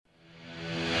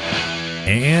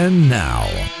And now,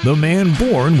 the man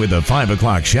born with the 5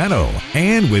 o'clock shadow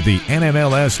and with the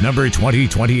NMLS number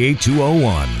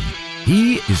 2028-201.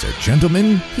 He is a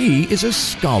gentleman. He is a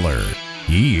scholar.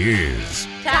 He is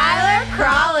Tyler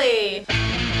Crawley.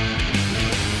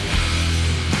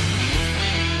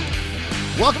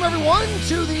 Welcome, everyone,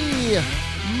 to the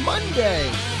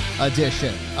Monday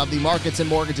edition of the Markets and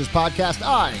Mortgages podcast.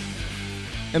 I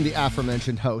am the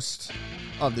aforementioned host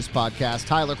of this podcast,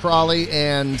 Tyler Crawley,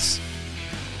 and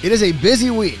it is a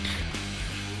busy week.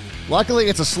 Luckily,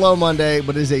 it's a slow Monday,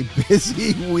 but it is a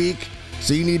busy week,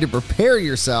 so you need to prepare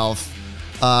yourself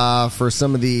for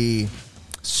some of the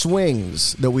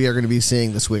swings that we are going to be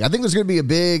seeing this week. I think there's going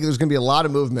to be a lot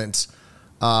of movement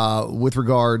with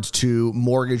regards to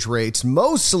mortgage rates,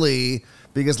 mostly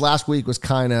because last week was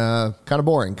kind of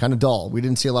boring, kind of dull. We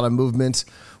didn't see a lot of movement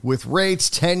with rates.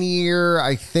 10-year,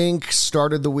 I think,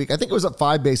 started the week. I think it was up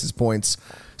 5 basis points.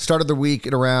 Started the week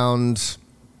at around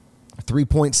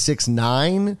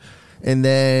 3.69 and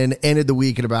then ended the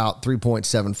week at about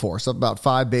 3.74. So about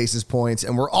 5 basis points.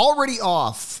 And we're already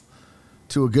off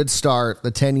to a good start.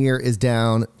 The 10-year is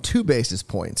down 2 basis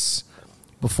points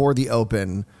before the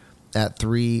open at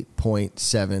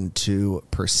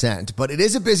 3.72%. But it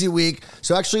is a busy week.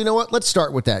 So actually, you know what? Let's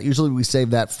start with that. Usually we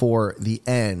save that for the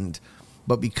end.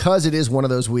 But because it is one of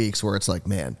those weeks where it's like,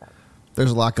 man,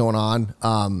 there's a lot going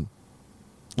on.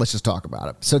 Let's just talk about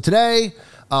it. So today,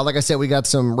 like I said, we got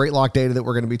some rate lock data that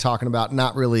we're going to be talking about.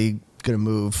 Not really going to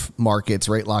move markets.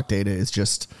 Rate lock data is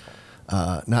just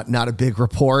not a big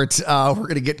report. We're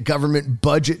going to get government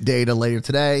budget data later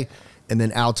today, and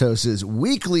then Altos's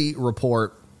weekly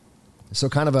report. So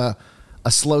kind of a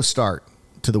slow start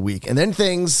to the week. And then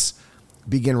things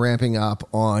begin ramping up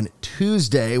on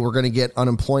Tuesday. We're going to get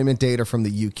unemployment data from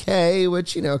the UK,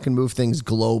 which, can move things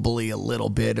globally a little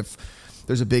bit if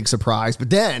there's a big surprise.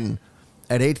 But then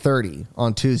at 8:30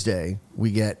 on Tuesday,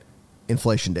 we get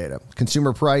inflation data.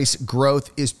 Consumer price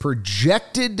growth is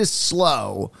projected to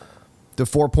slow to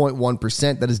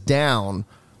 4.1%. That is down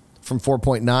from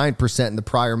 4.9% in the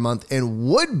prior month and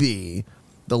would be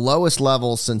the lowest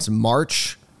level since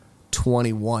March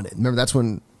 21. Remember, that's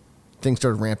when things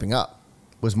started ramping up,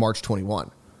 was March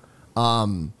 21.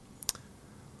 One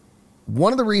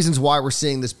of the reasons why we're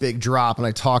seeing this big drop, and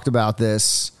I talked about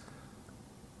this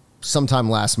sometime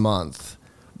last month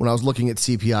when I was looking at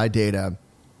CPI data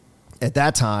at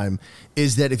that time,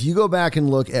 is that if you go back and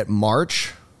look at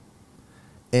March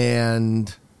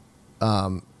and,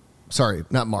 sorry,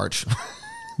 not March,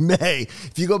 May.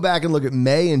 If you go back and look at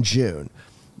May and June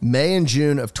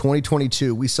of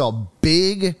 2022, we saw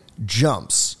big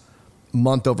jumps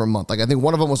month over month. Like I think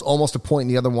one of them was almost a point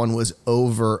and the other one was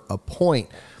over a point.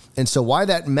 And so why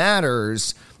that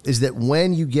matters is that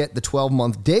when you get the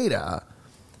 12-month data,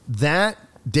 that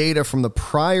data from the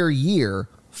prior year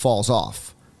falls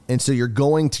off. And so you're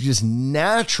going to just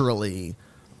naturally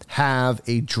have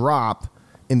a drop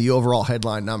in the overall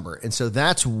headline number. And so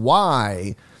that's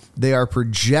why they are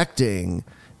projecting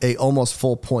a almost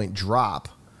full point drop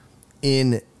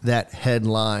in that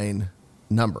headline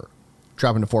number,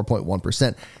 dropping to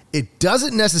 4.1%. It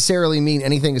doesn't necessarily mean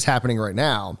anything is happening right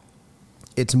now.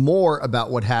 It's more about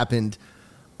what happened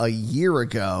a year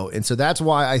ago. And so that's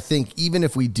why I think even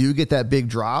if we do get that big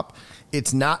drop,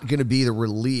 it's not going to be the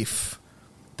relief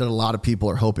that a lot of people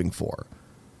are hoping for.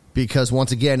 Because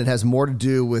once again, it has more to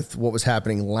do with what was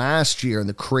happening last year and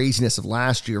the craziness of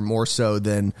last year, more so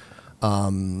than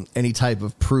any type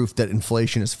of proof that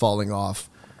inflation is falling off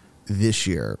this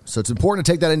year. So it's important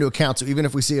to take that into account. So even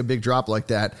if we see a big drop like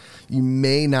that, you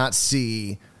may not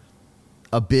see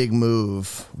a big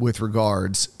move with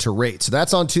regards to rates. So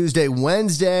that's on Tuesday.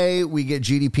 Wednesday, we get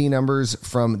GDP numbers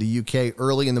from the UK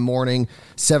early in the morning,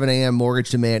 7 a.m.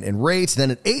 mortgage demand and rates.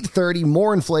 Then at 8:30,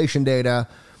 more inflation data.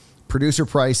 Producer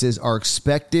prices are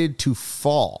expected to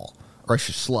fall, or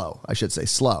slow,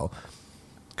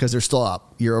 because they're still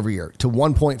up year over year to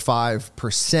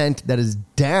 1.5%. That is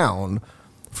down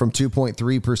from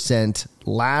 2.3%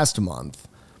 last month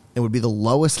and would be the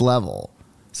lowest level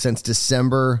since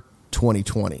December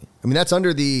 2020. I mean, that's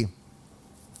under the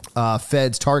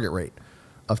Fed's target rate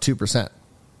of 2%.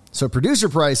 So producer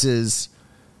prices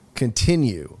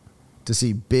continue to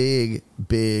see big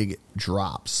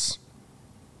drops.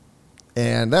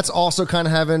 And that's also kind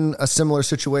of having a similar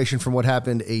situation from what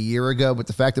happened a year ago. But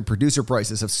the fact that producer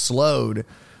prices have slowed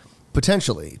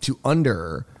potentially to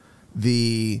under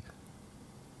the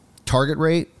target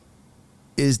rate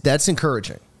that's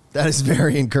encouraging. That is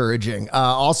very encouraging.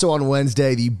 Also on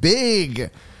Wednesday, the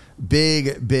big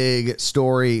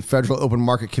story, Federal Open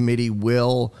Market Committee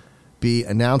will be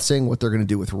announcing what they're going to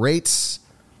do with rates.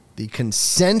 The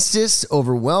consensus,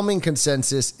 overwhelming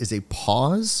consensus, is a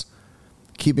pause,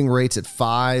 keeping rates at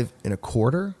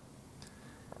 5.25.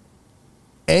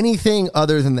 Anything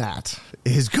other than that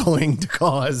is going to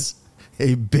cause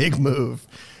a big move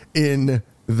in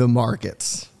the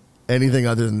markets. Anything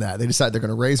other than that. They decide they're going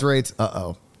to raise rates.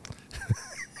 Uh-oh.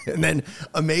 And then,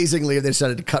 amazingly, if they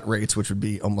decided to cut rates, which would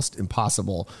be almost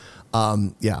impossible,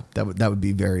 that would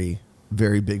be very,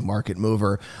 very big market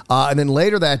mover. And then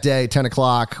later that day, 10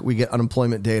 o'clock, we get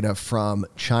unemployment data from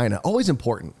China. Always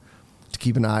important to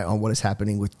keep an eye on what is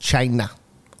happening with China.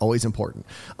 Always important.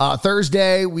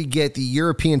 Thursday, we get the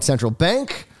European Central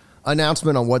Bank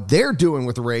announcement on what they're doing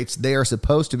with rates. They are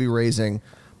supposed to be raising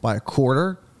by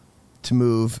 1/4 to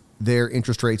move their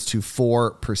interest rates to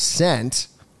 4%.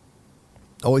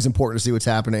 Always important to see what's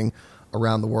happening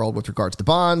around the world with regards to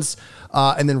bonds.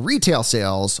 And then retail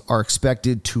sales are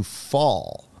expected to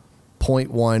fall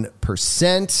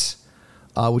 0.1%,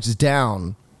 which is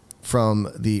down from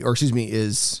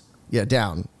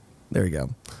down. There you go.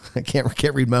 I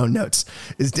can't read my own notes.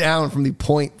 Is down from the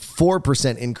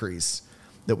 0.4% increase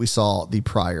that we saw the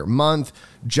prior month.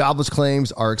 Jobless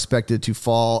claims are expected to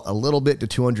fall a little bit to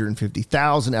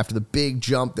 250,000 after the big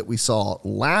jump that we saw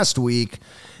last week.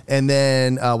 And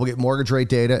then we'll get mortgage rate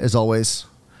data, as always.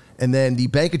 And then the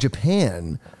Bank of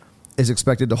Japan is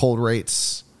expected to hold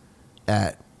rates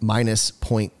at minus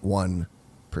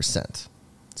 0.1%.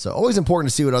 So always important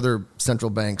to see what other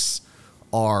central banks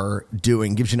are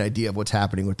doing. Gives you an idea of what's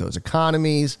happening with those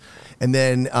economies. And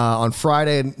then on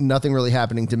Friday, nothing really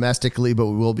happening domestically, but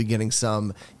we will be getting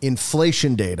some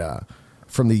inflation data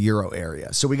from the Euro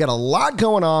area. So we got a lot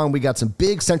going on. We got some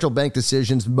big central bank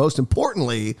decisions. Most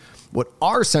importantly, what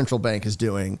our central bank is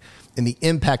doing and the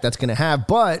impact that's going to have.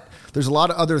 But there's a lot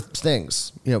of other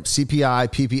things, CPI,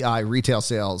 PPI, retail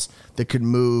sales that could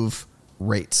move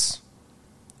rates.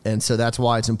 And so that's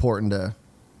why it's important to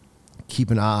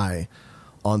keep an eye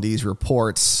on these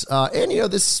reports. And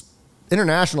this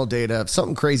international data, if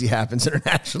something crazy happens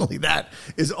internationally, that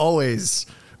is always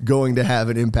going to have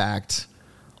an impact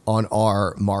on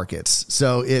our markets.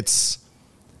 So it's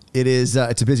a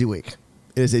busy week.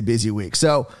 It is a busy week.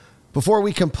 So before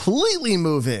we completely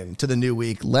move into the new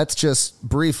week, let's just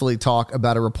briefly talk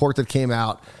about a report that came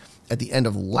out at the end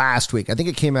of last week. I think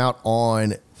it came out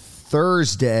on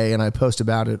Thursday, and I posted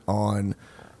about it on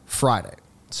Friday.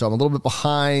 So I'm a little bit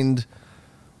behind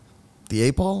the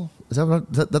eight ball. Is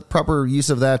that the proper use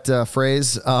of that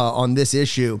phrase on this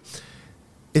issue?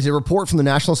 It's a report from the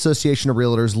National Association of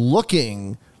Realtors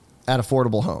looking at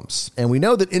affordable homes. And we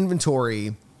know that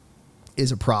inventory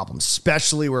is a problem,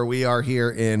 especially where we are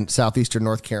here in southeastern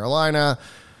North Carolina.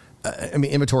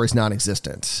 Inventory is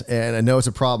non-existent. And I know it's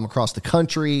a problem across the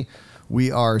country. We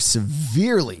are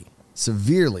severely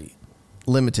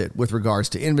limited with regards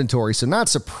to inventory. So not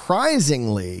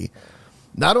surprisingly,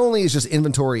 not only is just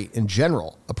inventory in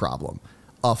general a problem,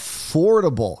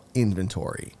 affordable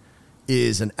inventory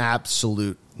is an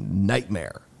absolute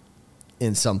nightmare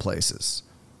in some places.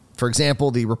 For example,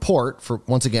 the report,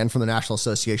 once again from the National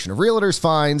Association of Realtors,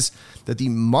 finds that the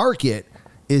market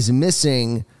is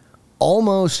missing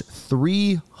almost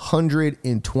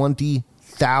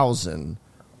 320,000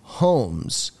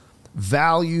 homes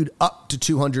valued up to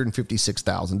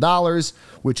 $256,000,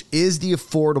 which is the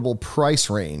affordable price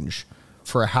range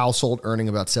for a household earning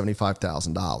about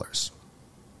 $75,000.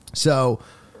 So,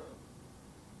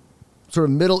 sort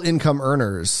of middle income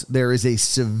earners, there is a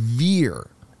severe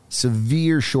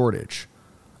shortage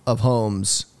of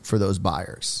homes for those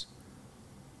buyers.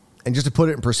 And just to put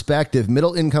it in perspective,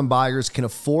 middle income buyers can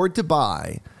afford to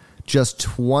buy just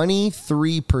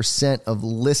 23% of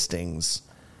listings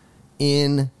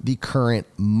in the current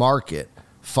market.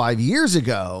 5 years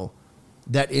ago,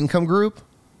 that income group,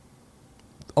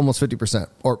 almost 50%,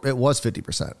 or it was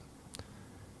 50%. A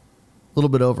little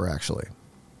bit over, actually.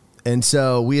 And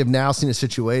so we have now seen a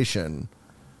situation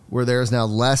where there is now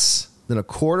less than a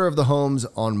quarter of the homes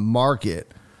on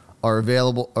market are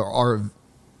available,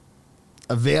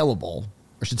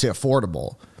 I should say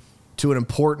affordable, to an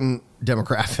important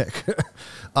demographic.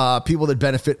 People that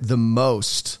benefit the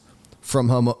most from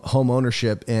home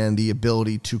ownership and the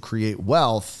ability to create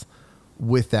wealth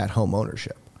with that home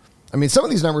ownership. I mean, some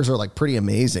of these numbers are like pretty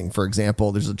amazing. For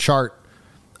example, there's a chart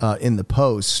in the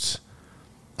Post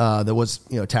that was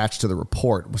attached to the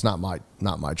report. It was not my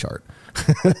chart,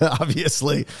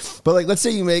 obviously. But like, let's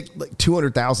say you make like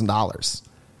 $200,000.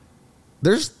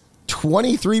 There's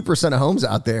 23% of homes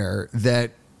out there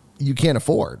that you can't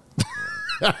afford.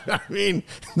 I mean,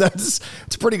 it's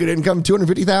a pretty good income.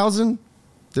 $250,000.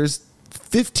 There's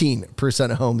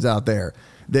 15% of homes out there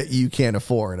that you can't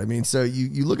afford. I mean, so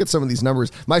you look at some of these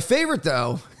numbers. My favorite,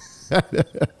 though,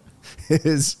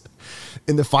 is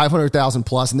in the 500,000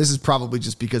 plus, and this is probably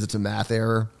just because it's a math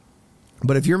error.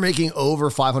 But if you're making over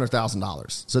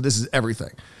 $500,000, so this is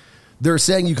everything, they're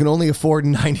saying you can only afford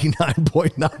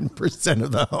 99.9%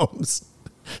 of the homes.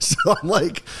 So I'm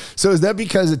like, so is that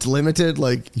because it's limited?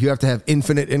 Like you have to have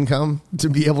infinite income to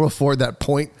be able to afford that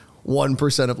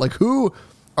 0.1% of, like, who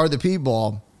are the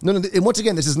people? No, and once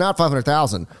again, this is not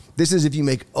 500,000. This is if you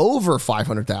make over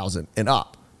 500,000 and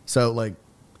up. So like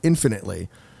infinitely,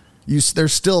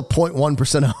 there's still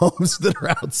 0.1% of homes that are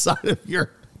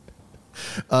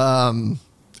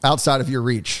outside of your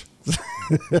reach.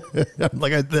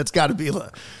 Like that's got to be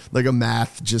like a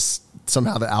math, just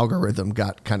somehow the algorithm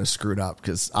got kind of screwed up,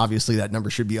 because obviously that number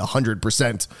should be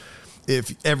 100%.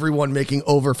 If everyone making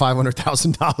over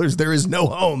 $500,000, there is no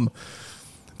home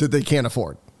that they can't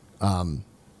afford.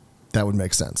 That would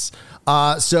make sense.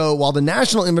 So while the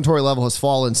national inventory level has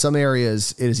fallen, in some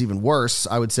areas it is even worse.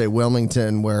 I would say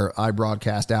Wilmington, where I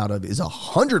broadcast out of, is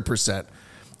 100%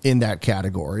 in that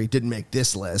category. Didn't make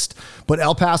this list, but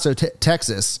El Paso,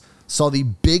 Texas, saw the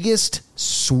biggest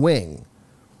swing,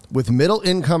 with middle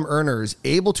income earners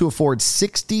able to afford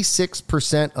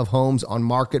 66% of homes on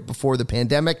market before the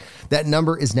pandemic. That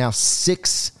number is now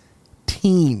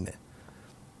 16,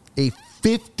 a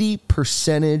 50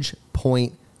 percentage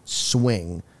point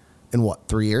swing in what,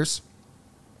 3 years?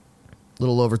 A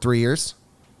little over 3 years.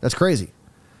 That's crazy.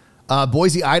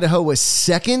 Boise, Idaho was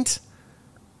second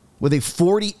with a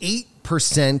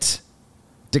 48%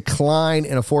 decline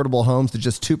in affordable homes to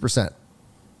just 2%.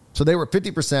 So they were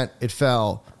 50%. It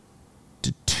fell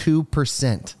to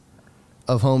 2%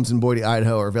 of homes in Boise,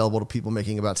 Idaho are available to people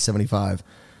making about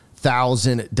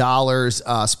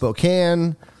 $75,000.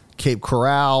 Spokane, Cape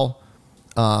Coral,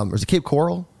 or is it Cape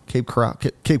Coral? Cape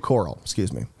Coral,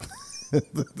 excuse me. I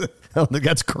don't think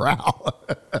that's Corral.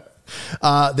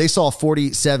 They saw a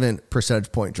 47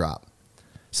 percentage point drop.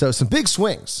 So some big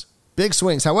swings.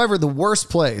 However, the worst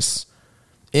place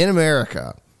in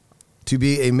America to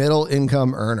be a middle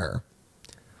income earner,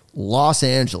 Los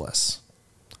Angeles.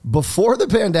 Before the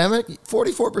pandemic,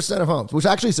 44% of homes, which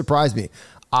actually surprised me.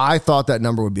 I thought that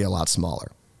number would be a lot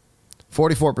smaller.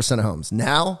 44% of homes.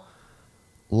 Now,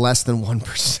 less than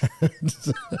 1%.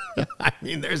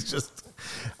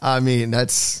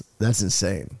 That's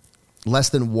insane. Less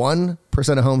than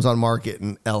 1% of homes on market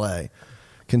in LA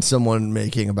can someone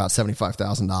making about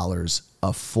 $75,000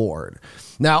 afford.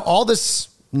 Now, all this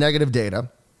negative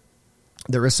data,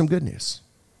 there is some good news.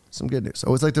 I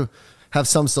always like to have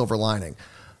some silver lining.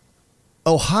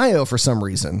 Ohio, for some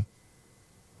reason,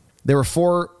 there were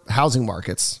 4 housing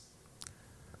markets,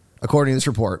 according to this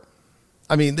report.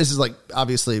 I mean, this is like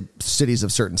obviously cities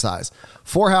of certain size.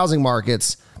 4 housing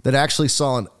markets that actually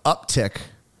saw an uptick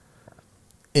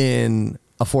in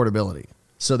affordability.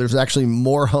 So there's actually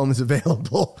more homes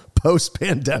available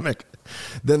post-pandemic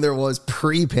than there was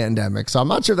pre-pandemic. So I'm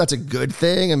not sure if that's a good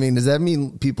thing. I mean, does that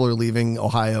mean people are leaving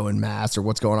Ohio en masse, or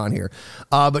what's going on here?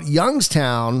 But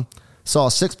Youngstown saw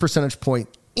a 6 percentage point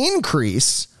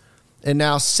increase, and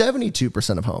now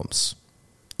 72% of homes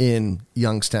in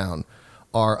Youngstown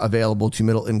are available to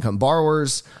middle income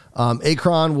borrowers.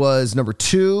 Akron was number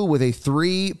 2 with a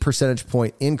 3 percentage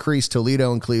point increase.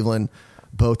 Toledo and Cleveland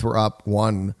both were up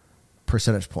 1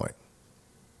 percentage point.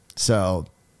 So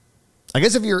I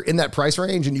guess if you're in that price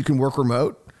range and you can work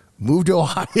remote, move to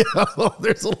Ohio.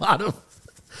 There's a lot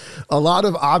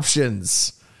of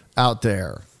options out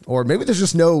there. Or maybe there's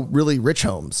just no really rich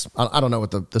homes. I don't know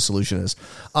what the solution is.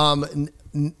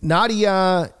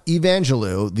 Nadia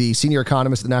Evangelou, the senior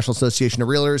economist at the National Association of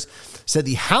Realtors, said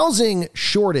the housing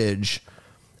shortage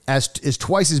is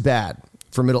twice as bad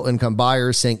for middle-income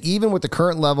buyers, saying even with the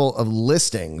current level of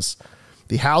listings,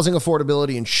 the housing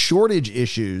affordability and shortage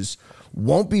issues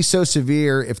won't be so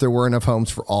severe if there were enough homes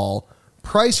for all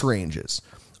price ranges.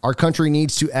 Our country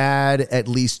needs to add at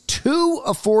least 2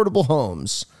 affordable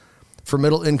homes for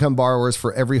middle-income borrowers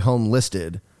for every home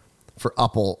listed for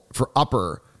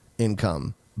upper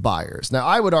income buyers. Now,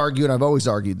 I would argue, and I've always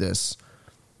argued this,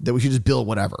 that we should just build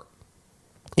whatever.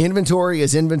 Inventory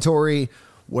is inventory,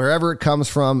 wherever it comes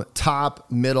from,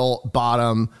 top, middle,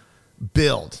 bottom,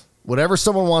 build. Whatever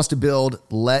someone wants to build,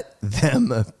 let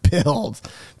them build,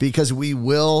 because we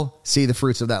will see the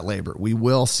fruits of that labor. We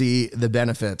will see the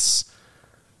benefits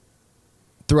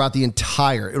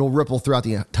it'll ripple throughout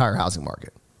the entire housing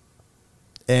market.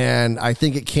 And I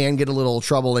think it can get a little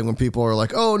troubling when people are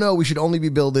like, oh no, we should only be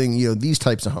building, these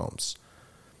types of homes.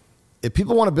 If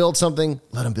people want to build something,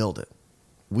 let them build it.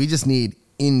 We just need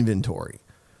inventory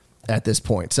at this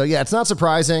point. So yeah, it's not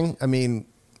surprising. I mean,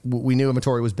 we knew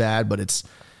inventory was bad, but it's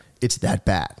that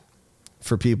bad.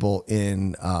 for people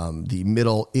in the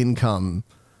middle income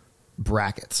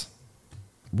brackets.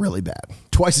 Really bad.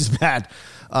 Twice as bad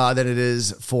than it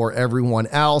is for everyone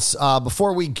else.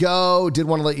 Before we go, did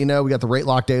want to let you know we got the rate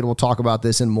lock data. We'll talk about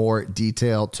this in more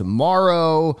detail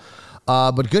tomorrow.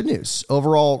 But good news.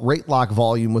 Overall rate lock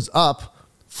volume was up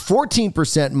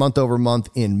 14% month over month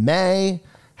in May.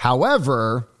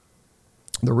 However,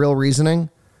 the real reasoning,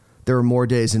 there were more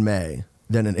days in May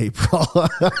than in April.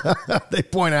 They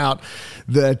point out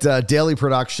that daily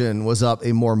production was up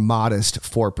a more modest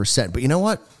 4%. But you know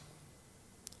what?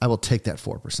 I will take that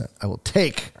 4%. I will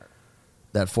take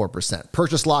that 4%.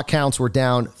 Purchase lock counts were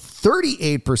down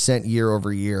 38% year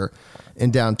over year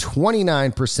and down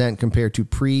 29% compared to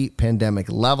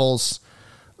pre-pandemic levels.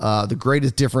 The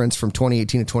greatest difference from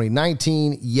 2018 to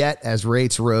 2019, yet as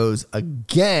rates rose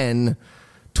again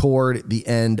toward the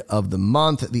end of the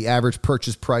month, the average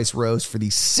purchase price rose for the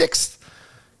sixth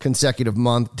consecutive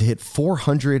month to hit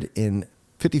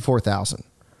 $454,000,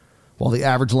 while the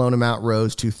average loan amount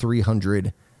rose to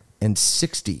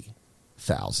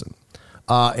 $360,000.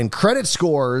 And credit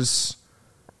scores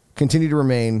continue to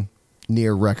remain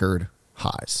near record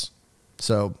highs.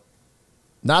 So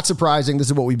not surprising. This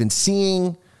is what we've been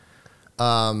seeing.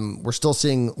 We're still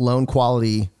seeing loan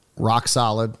quality rock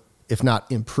solid, if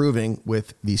not improving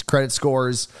with these credit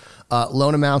scores.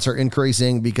 Loan amounts are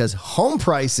increasing because home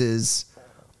prices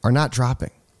are not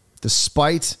dropping,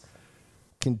 despite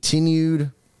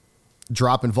continued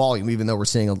drop in volume, even though we're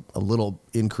seeing a little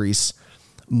increase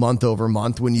month over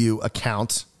month when you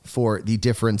account for the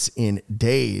difference in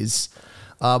days.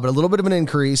 But a little bit of an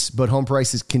increase, but home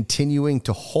prices continuing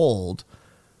to hold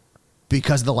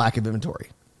because of the lack of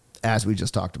inventory, as we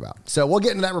just talked about. So we'll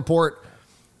get into that report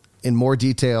in more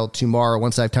detail tomorrow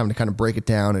once I have time to kind of break it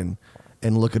down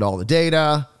and look at all the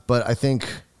data. But I think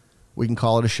we can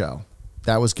call it a show.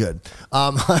 That was good.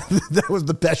 That was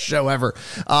the best show ever.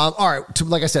 All right.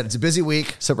 Like I said, it's a busy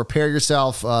week, so prepare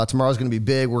yourself. Tomorrow's going to be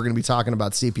big. We're going to be talking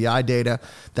about CPI data.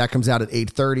 That comes out at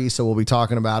 8:30, so we'll be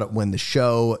talking about it when the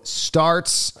show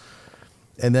starts.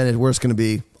 And then we're just going to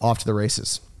be off to the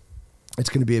races. It's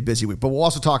going to be a busy week. But we'll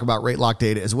also talk about rate lock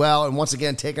data as well. And once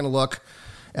again, taking a look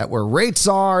at where rates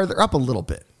are. They're up a little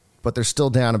bit, but they're still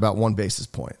down about 1 basis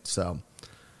point. So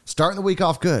starting the week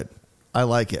off good. I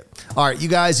like it. All right, you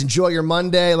guys enjoy your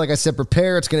Monday. Like I said,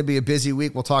 prepare. It's going to be a busy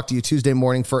week. We'll talk to you Tuesday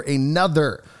morning for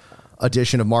another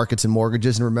edition of Markets and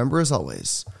Mortgages. And remember, as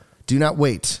always, do not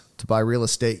wait to buy real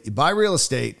estate. You buy real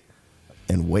estate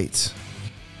and wait.